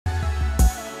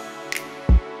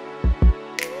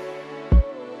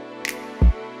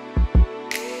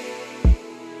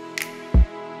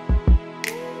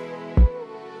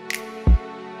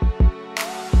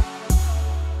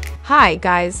Hi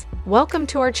guys, welcome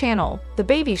to our channel, The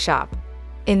Baby Shop.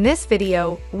 In this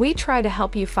video, we try to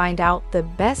help you find out the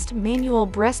best manual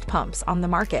breast pumps on the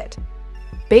market.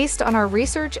 Based on our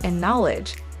research and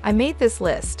knowledge, I made this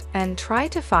list and try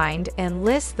to find and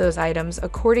list those items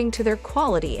according to their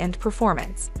quality and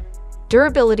performance,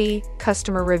 durability,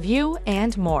 customer review,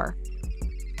 and more.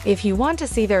 If you want to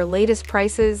see their latest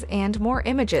prices and more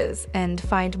images and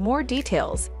find more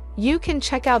details, you can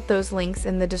check out those links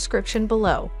in the description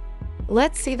below.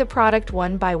 Let's see the product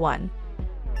one by one.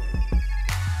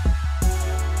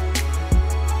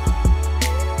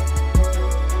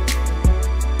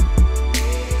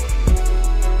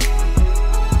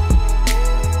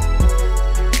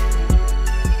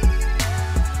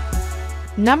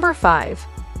 Number 5.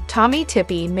 Tommee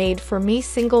Tippee Made for Me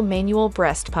Single Manual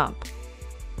Breast Pump.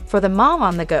 For the mom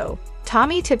on the go,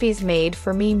 Tommee Tippee's Made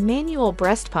for Me Manual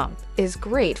Breast Pump is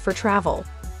great for travel.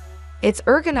 Its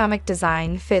ergonomic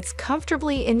design fits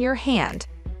comfortably in your hand,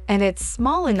 and it's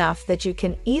small enough that you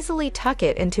can easily tuck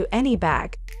it into any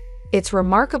bag. It's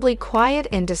remarkably quiet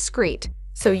and discreet,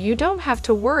 so you don't have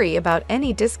to worry about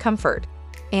any discomfort,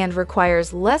 and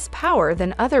requires less power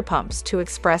than other pumps to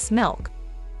express milk.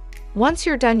 Once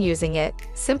you're done using it,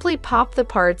 simply pop the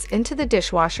parts into the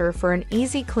dishwasher for an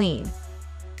easy clean.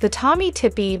 The Tommee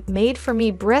Tippee Made for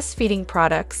Me breastfeeding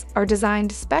products are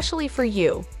designed specially for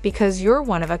you because you're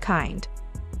one of a kind.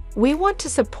 We want to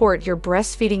support your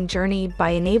breastfeeding journey by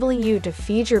enabling you to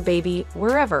feed your baby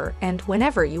wherever and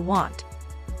whenever you want.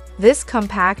 This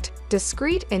compact,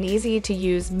 discreet, and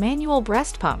easy-to-use manual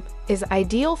breast pump is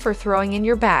ideal for throwing in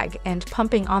your bag and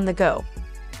pumping on the go.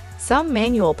 Some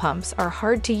manual pumps are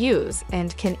hard to use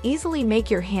and can easily make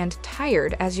your hand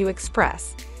tired as you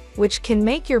express, which can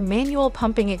make your manual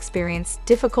pumping experience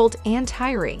difficult and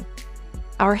tiring.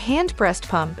 Our hand breast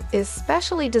pump is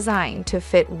specially designed to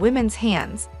fit women's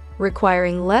hands,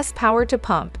 requiring less power to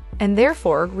pump and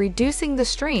therefore reducing the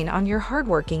strain on your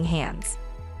hardworking hands.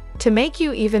 To make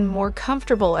you even more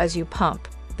comfortable as you pump,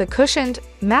 the cushioned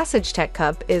Massage Tech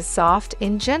cup is soft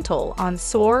and gentle on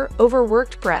sore,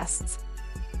 overworked breasts.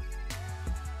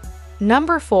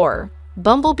 Number 4.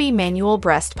 BumbleBee Manual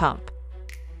Breast Pump.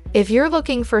 If you're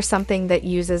looking for something that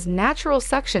uses natural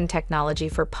suction technology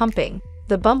for pumping,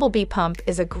 the BumbleBee pump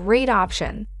is a great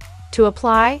option. To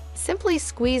apply, simply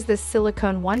squeeze this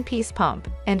silicone one-piece pump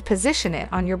and position it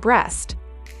on your breast.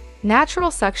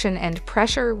 Natural suction and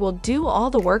pressure will do all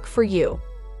the work for you.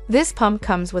 This pump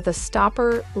comes with a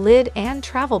stopper, lid, and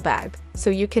travel bag, so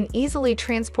you can easily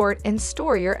transport and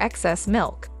store your excess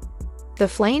milk. The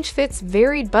flange fits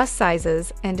varied bust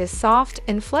sizes and is soft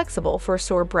and flexible for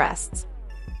sore breasts.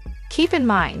 Keep in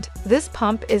mind, this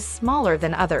pump is smaller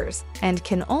than others and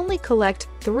can only collect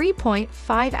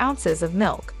 3.5 ounces of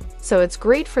milk, so it's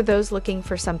great for those looking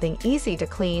for something easy to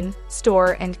clean,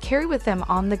 store, and carry with them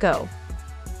on the go.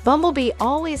 BumbleBee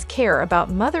always care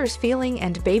about mothers' feeling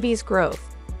and babies'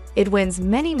 growth. It wins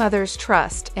many mothers'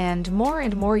 trust, and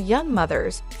more young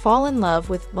mothers fall in love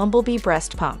with BumbleBee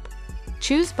breast pump.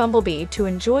 Choose BumbleBee to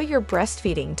enjoy your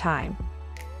breastfeeding time.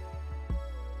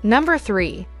 Number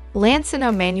 3.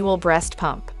 Lansinoh Manual Breast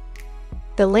Pump.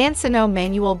 The Lansinoh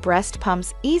Manual Breast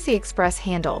Pump's Easy Express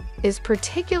handle is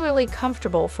particularly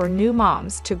comfortable for new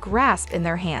moms to grasp in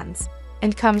their hands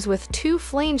and comes with 2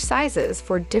 flange sizes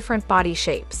for different body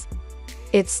shapes.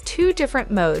 Its 2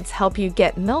 different modes help you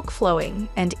get milk flowing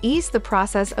and ease the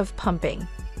process of pumping.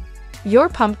 Your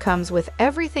pump comes with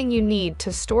everything you need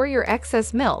to store your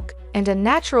excess milk and a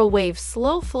natural wave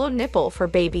slow flow nipple for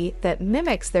baby that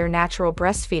mimics their natural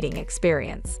breastfeeding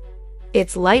experience.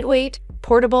 It's lightweight,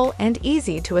 portable, and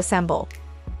easy to assemble.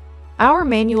 Our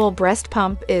manual breast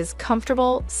pump is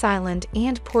comfortable, silent,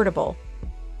 and portable.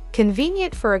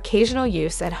 Convenient for occasional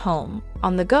use at home,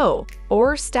 on the go,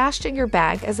 or stashed in your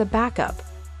bag as a backup.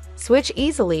 Switch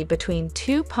easily between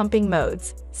 2 pumping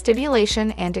modes,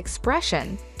 stimulation and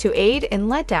expression, to aid in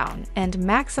letdown and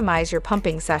maximize your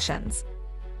pumping sessions.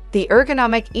 The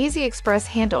ergonomic Easy Express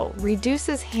handle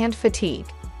reduces hand fatigue,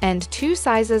 and 2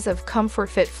 sizes of comfort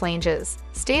fit flanges,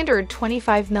 standard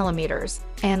 25mm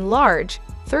and large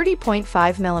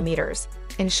 30.5mm,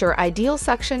 ensure ideal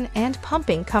suction and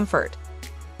pumping comfort.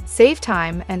 Save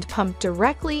time and pump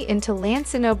directly into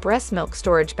Lansinoh breast milk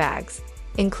storage bags.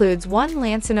 Includes 1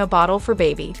 Lansinoh bottle for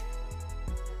baby.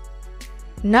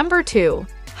 Number 2.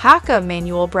 Haakaa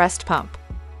Manual Breast Pump.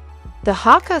 The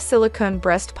haakaa silicone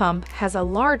breast pump has a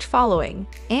large following,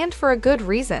 and for a good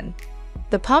reason.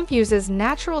 The pump uses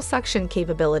natural suction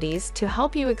capabilities to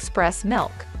help you express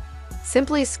milk.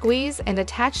 Simply squeeze and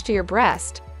attach to your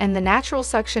breast, and the natural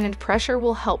suction and pressure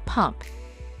will help pump.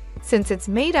 Since it's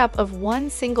made up of one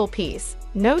single piece,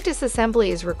 no disassembly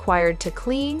is required to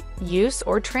clean, use,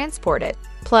 or transport it.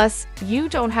 Plus, you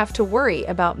don't have to worry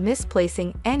about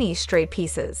misplacing any stray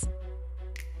pieces.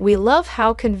 We love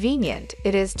how convenient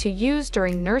it is to use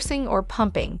during nursing or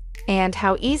pumping, and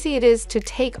how easy it is to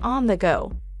take on the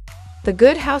go. The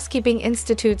Good Housekeeping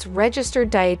Institute's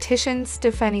registered dietitian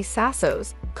Stephanie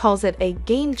Sassos calls it a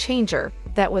game changer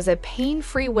that was a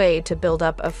pain-free way to build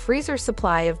up a freezer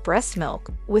supply of breast milk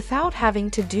without having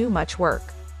to do much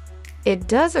work. It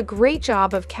does a great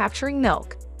job of capturing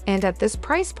milk, and at this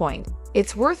price point,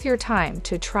 it's worth your time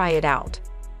to try it out.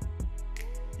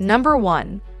 Number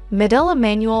 1. Medela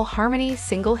Manual Harmony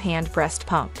Single Hand Breast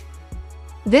Pump.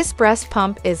 This breast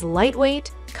pump is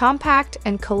lightweight, compact,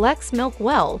 and collects milk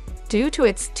well due to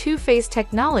its two-phase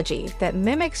technology that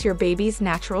mimics your baby's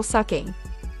natural sucking.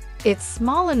 It's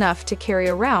small enough to carry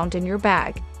around in your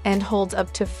bag and holds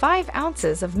up to 5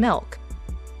 ounces of milk.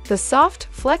 The soft,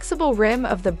 flexible rim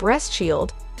of the breast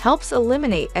shield helps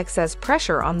eliminate excess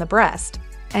pressure on the breast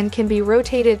and can be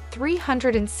rotated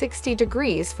 360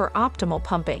 degrees for optimal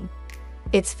pumping.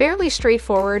 It's fairly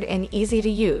straightforward and easy to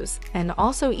use, and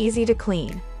also easy to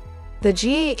clean. The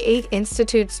GHA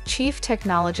Institute's chief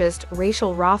technologist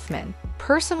Rachel Rothman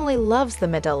personally loves the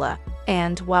Medela,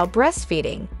 and while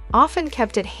breastfeeding, often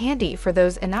kept it handy for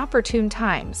those inopportune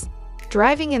times,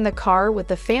 driving in the car with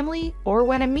the family or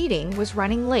when a meeting was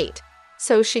running late,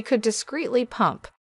 so she could discreetly pump